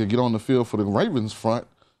anything that could get on the field for the Ravens front.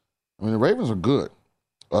 I mean, the Ravens are good.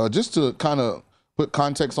 Just to kind of put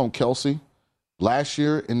context on Kelce, last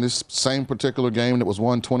year in this same particular game that was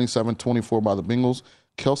won 27-24 by the Bengals,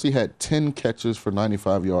 Kelce had 10 catches for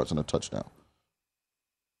 95 yards and a touchdown.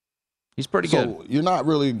 He's pretty good. So you're not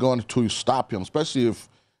really going to stop him, especially if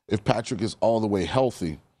Patrick is all the way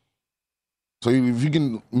healthy. So if you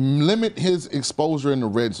can limit his exposure in the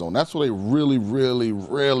red zone, that's what they really, really,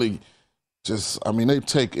 really just, I mean, they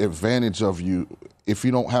take advantage of you if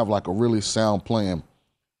you don't have like a really sound plan.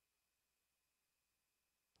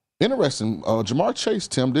 Interesting, Jamar Chase,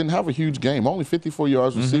 Tim, didn't have a huge game. Only 54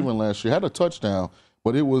 yards receiving last year. Had a touchdown,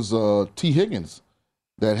 but it was T. Higgins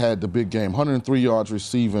that had the big game. 103 yards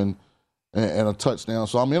receiving and a touchdown.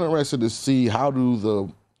 So I'm interested to see how do the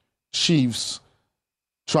Chiefs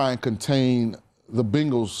try and contain the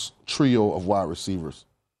Bengals trio of wide receivers,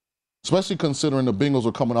 especially considering the Bengals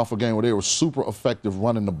were coming off a game where they were super effective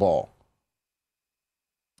running the ball.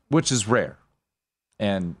 Which is rare.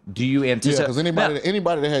 And do you anticipate? Yeah, because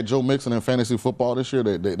anybody that had Joe Mixon in fantasy football this year,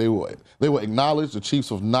 they will acknowledge the Chiefs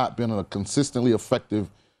have not been a consistently effective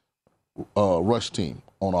rush team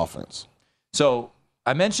on offense. So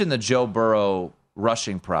I mentioned the Joe Burrow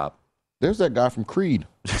rushing prop. There's that guy from Creed.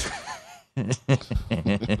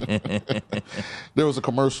 There was a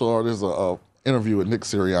commercial, or there's a interview with Nick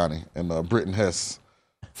Sirianni, and Britton Hess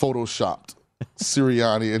photoshopped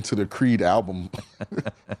Sirianni into the Creed album.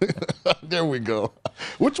 There we go.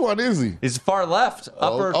 Which one is he? He's far left.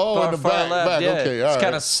 Upper in the far left. back. Yeah. Okay, all right. Just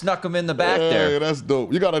kind of snuck him in the back there. Yeah, that's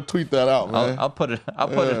dope. You got to tweet that out, man. I'll put it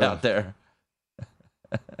out there.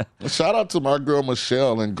 Shout out to my girl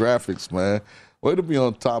Michelle in graphics, man. Way to be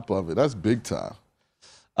on top of it. That's big time.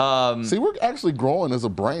 See, we're actually growing as a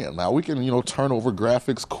brand now. We can, turn over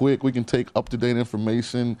graphics quick. We can take up-to-date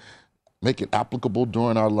information, make it applicable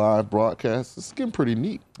during our live broadcasts. It's getting pretty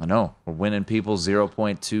neat. I know. We're winning people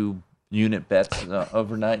 0.2 unit bets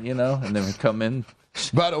overnight, and then we come in.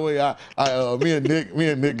 By the way, me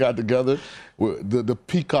and Nick got together with the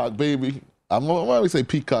Peacock Baby. Why do we say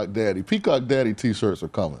Peacock Daddy? Peacock Daddy T-shirts are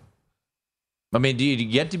coming. I mean, do you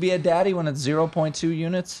get to be a daddy when it's 0.2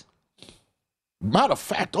 units? Matter of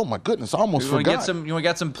fact, oh my goodness, I almost forgot. You want to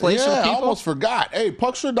get some place with people? I almost forgot. Hey,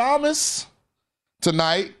 Puckstradamus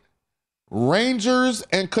tonight, Rangers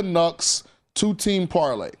and Canucks 2-team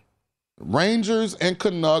parlay. Rangers and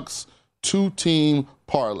Canucks 2-team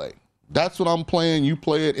parlay. That's what I'm playing. You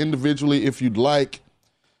play it individually if you'd like.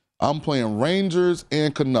 I'm playing Rangers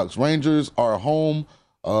and Canucks. Rangers are home.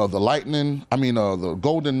 The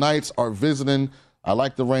Golden Knights are visiting. I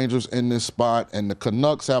like the Rangers in this spot. And the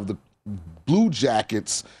Canucks have the Blue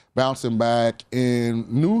Jackets bouncing back in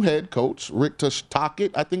new head coach, Rick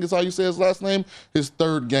Tocchet, I think is how you say his last name, his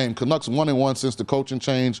third game. Canucks 1-1 since the coaching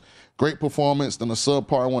change. Great performance, then a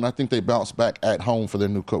subpar one. I think they bounce back at home for their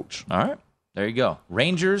new coach. All right. There you go.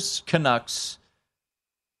 Rangers, Canucks.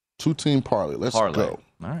 2-team parlay. Let's go.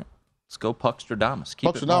 All right. Let's go Puckstradamus.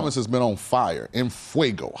 Puckstradamus has been on fire. In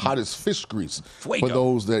fuego. Hot as fish grease. Fuego. For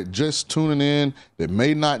those that just tuning in that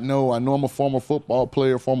may not know, I know I'm a former football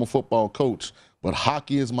player, former football coach, but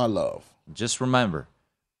hockey is my love. Just remember,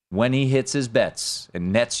 when he hits his bets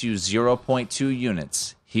and nets you 0.2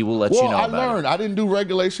 units, he will let you know about it. Well, I learned. I didn't do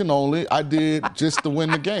regulation only. I did just to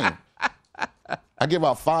win the game. I gave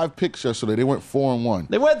out 5 picks yesterday. They went 4-1.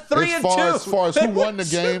 They went 3-2. As far as who won the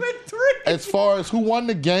game, as far as who won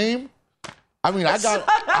the game, I mean, I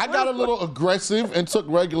got a little aggressive and took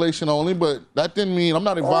regulation only, but that didn't mean I'm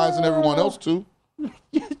not advising everyone else to.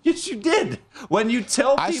 Yes, you did. When you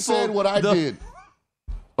tell people, I said what I did.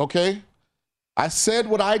 Okay, I said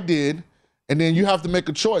what I did, and then you have to make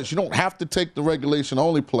a choice. You don't have to take the regulation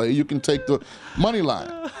only play. You can take the money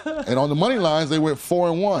line, and on the money lines they went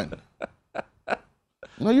 4-1.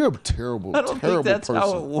 You're a terrible, I don't terrible think that's person.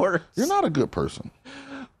 how it works. You're not a good person.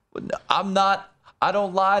 I'm not. I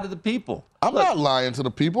don't lie to the people. I'm not lying to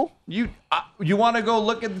the people. You want to go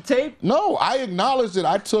look at the tape? No, I acknowledge that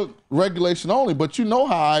I took regulation only, but you know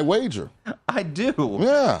how I wager. I do.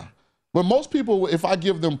 Yeah. But most people, if I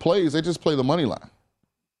give them plays, they just play the money line.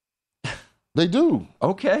 They do.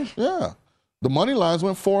 Okay. Yeah. The money lines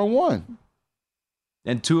went 4-1.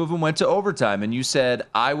 And 2 of them went to overtime, and you said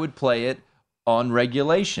I would play it on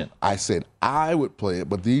regulation. I said I would play it,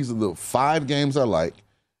 but these are the 5 games I like,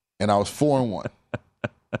 and I was 4-1.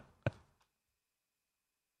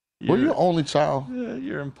 Were you only child?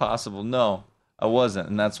 You're impossible. No, I wasn't,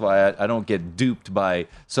 and that's why I don't get duped by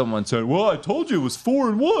someone saying, "Well, I told you it was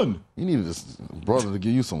 4-1." You needed this brother to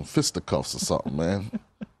give you some fisticuffs or something, man.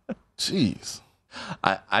 Jeez.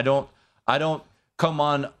 I don't come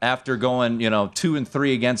on after going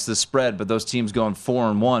 2-3 against the spread, but those teams going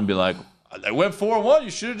 4-1, be like, they went 4-1.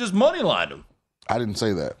 You should have just moneylined them. I didn't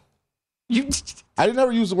say that. I didn't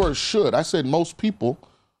ever use the word should. I said most people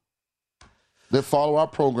that follow our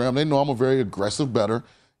program, they know I'm a very aggressive bettor.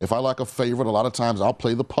 If I like a favorite, a lot of times I'll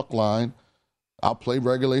play the puck line. I'll play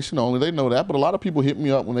regulation only. They know that. But a lot of people hit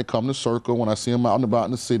me up when they come to Circle, when I see them out and about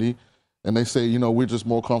in the city, and they say, we're just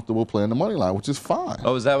more comfortable playing the money line, which is fine.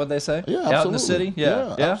 Oh, is that what they say? Yeah, absolutely. Out in the city?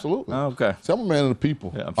 Yeah, absolutely. Oh, okay. See, I'm a man of the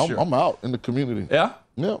people. Yeah, I'm sure. I'm out in the community. Yeah?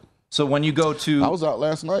 Yeah. So when you go to... I was out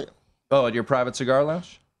last night. Oh, at your private cigar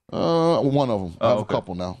lounge? One of them. I have a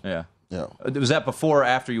couple now. Yeah. Yeah. Was that before or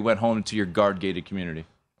after you went home into your guard-gated community?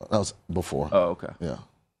 That was before. Oh, okay. Yeah.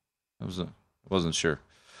 I wasn't sure.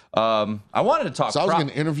 I wanted to talk. So I was getting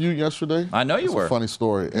interviewed yesterday. I know you were. A funny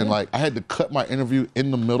story. And I had to cut my interview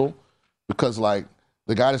in the middle because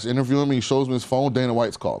the guy that's interviewing me, he shows me his phone, Dana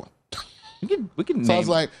White's calling. We can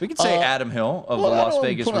say Adam Hill of the Las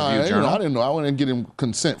Vegas Review-Journal. I didn't know. I wanted to get him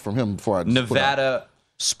consent from him before I Nevada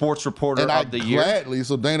Sports Reporter of the Year.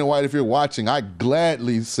 So Dana White, if you're watching, I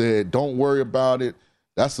gladly said, don't worry about it.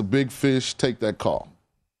 That's a big fish. Take that call.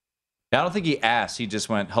 I don't think he asked. He just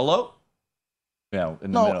went, hello? Yeah,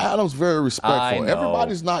 in the middle. Adam's very respectful.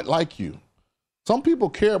 Everybody's not like you. Some people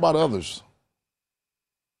care about others.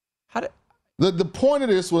 The point of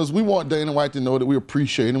this was we want Dana White to know that we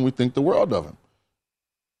appreciate him. We think the world of him.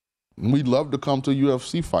 And we'd love to come to a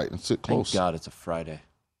UFC fight and sit close. Thank God it's a Friday.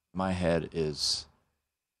 My head is...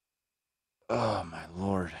 Oh, my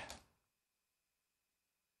Lord.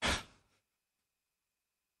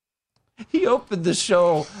 He opened the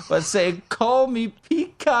show by saying, call me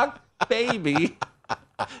Peacock Baby.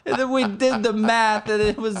 And then we did the math, and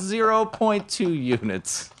it was 0.2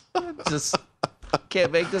 units. Just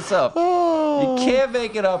can't make this up. You can't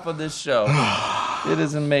make it up on this show. It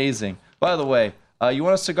is amazing. By the way, you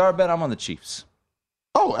want a cigar bet? I'm on the Chiefs.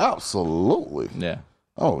 Oh, absolutely. Yeah.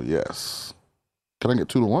 Oh, yes. Can I get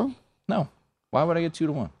 2-1? No. Why would I get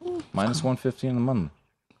 2-1? Minus 150 in the money.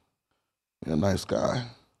 You're a nice guy.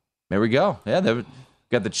 There we go. Yeah, we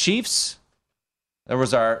got the Chiefs. There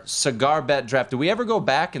was our cigar bet draft. Did we ever go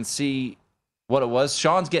back and see what it was?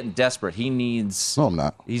 Sean's getting desperate. He needs. No, I'm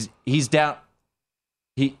not. He's down.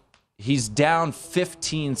 He's down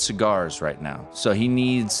 15 cigars right now. So he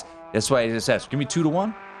needs. That's why he just asked, give me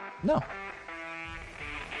 2-1? No.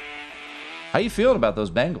 How you feeling about those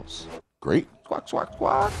Bengals? Great. Squawk, squawk,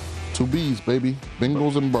 squawk. 2 Bs, baby.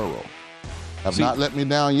 Bengals and Burrow. Have not let me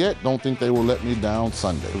down yet. Don't think they will let me down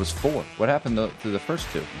Sunday. It was 4. What happened to the first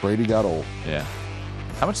 2? Brady got old. Yeah.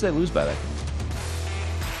 How much did they lose by that?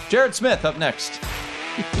 Jared Smith up next.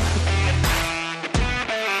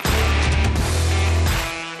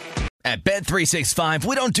 At Bet365,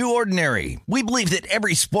 we don't do ordinary. We believe that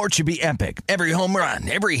every sport should be epic. Every home run,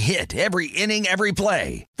 every hit, every inning, every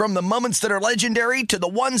play. From the moments that are legendary to the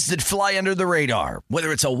ones that fly under the radar.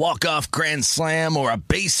 Whether it's a walk-off grand slam or a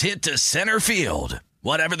base hit to center field.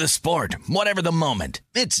 Whatever the sport, whatever the moment.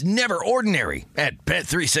 It's never ordinary at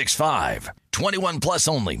Bet365. 21 plus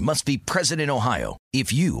only. Must be present in Ohio.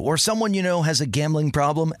 If you or someone you know has a gambling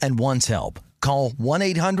problem and wants help, call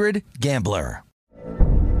 1-800-GAMBLER.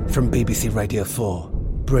 From BBC Radio 4,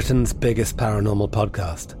 Britain's biggest paranormal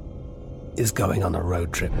podcast is going on a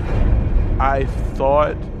road trip. I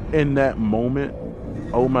thought in that moment,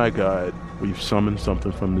 oh my God, we've summoned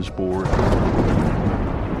something from this board.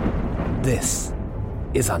 This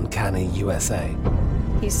is Uncanny USA.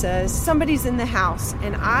 He says, somebody's in the house,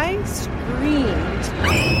 and I screamed.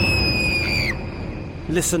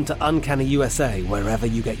 Listen to Uncanny USA wherever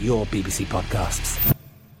you get your BBC podcasts,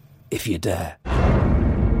 if you dare.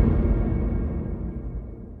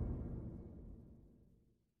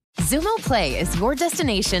 Xumo Play is your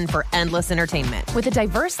destination for endless entertainment. With a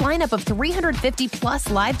diverse lineup of 350 plus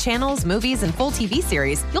live channels, movies, and full TV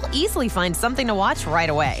series, you'll easily find something to watch right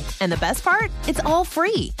away. And the best part? It's all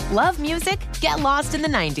free. Love music? Get lost in the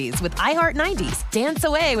 90s with iHeart 90s, dance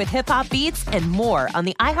away with hip-hop beats, and more on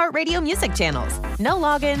the iHeartRadio music channels. No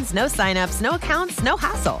logins, no signups, no accounts, no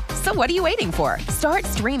hassle. So what are you waiting for? Start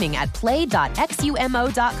streaming at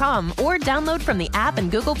play.xumo.com or download from the app and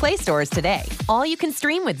Google Play stores today. All you can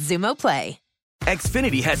stream with Xumo Play.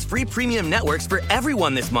 Xfinity has free premium networks for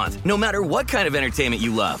everyone this month, no matter what kind of entertainment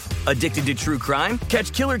you love. Addicted to true crime?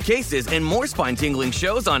 Catch killer cases and more spine-tingling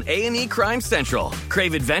shows on A&E Crime Central.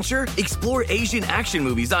 Crave adventure? Explore Asian action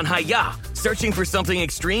movies on Hi-Ya. Searching for something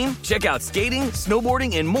extreme? Check out skating,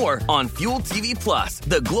 snowboarding, and more on Fuel TV Plus,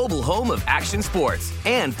 the global home of action sports.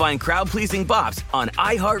 And find crowd-pleasing bops on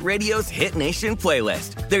iHeartRadio's Hit Nation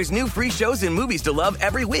playlist. There's new free shows and movies to love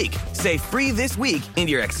every week. Say free this week in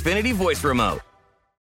your Xfinity voice remote.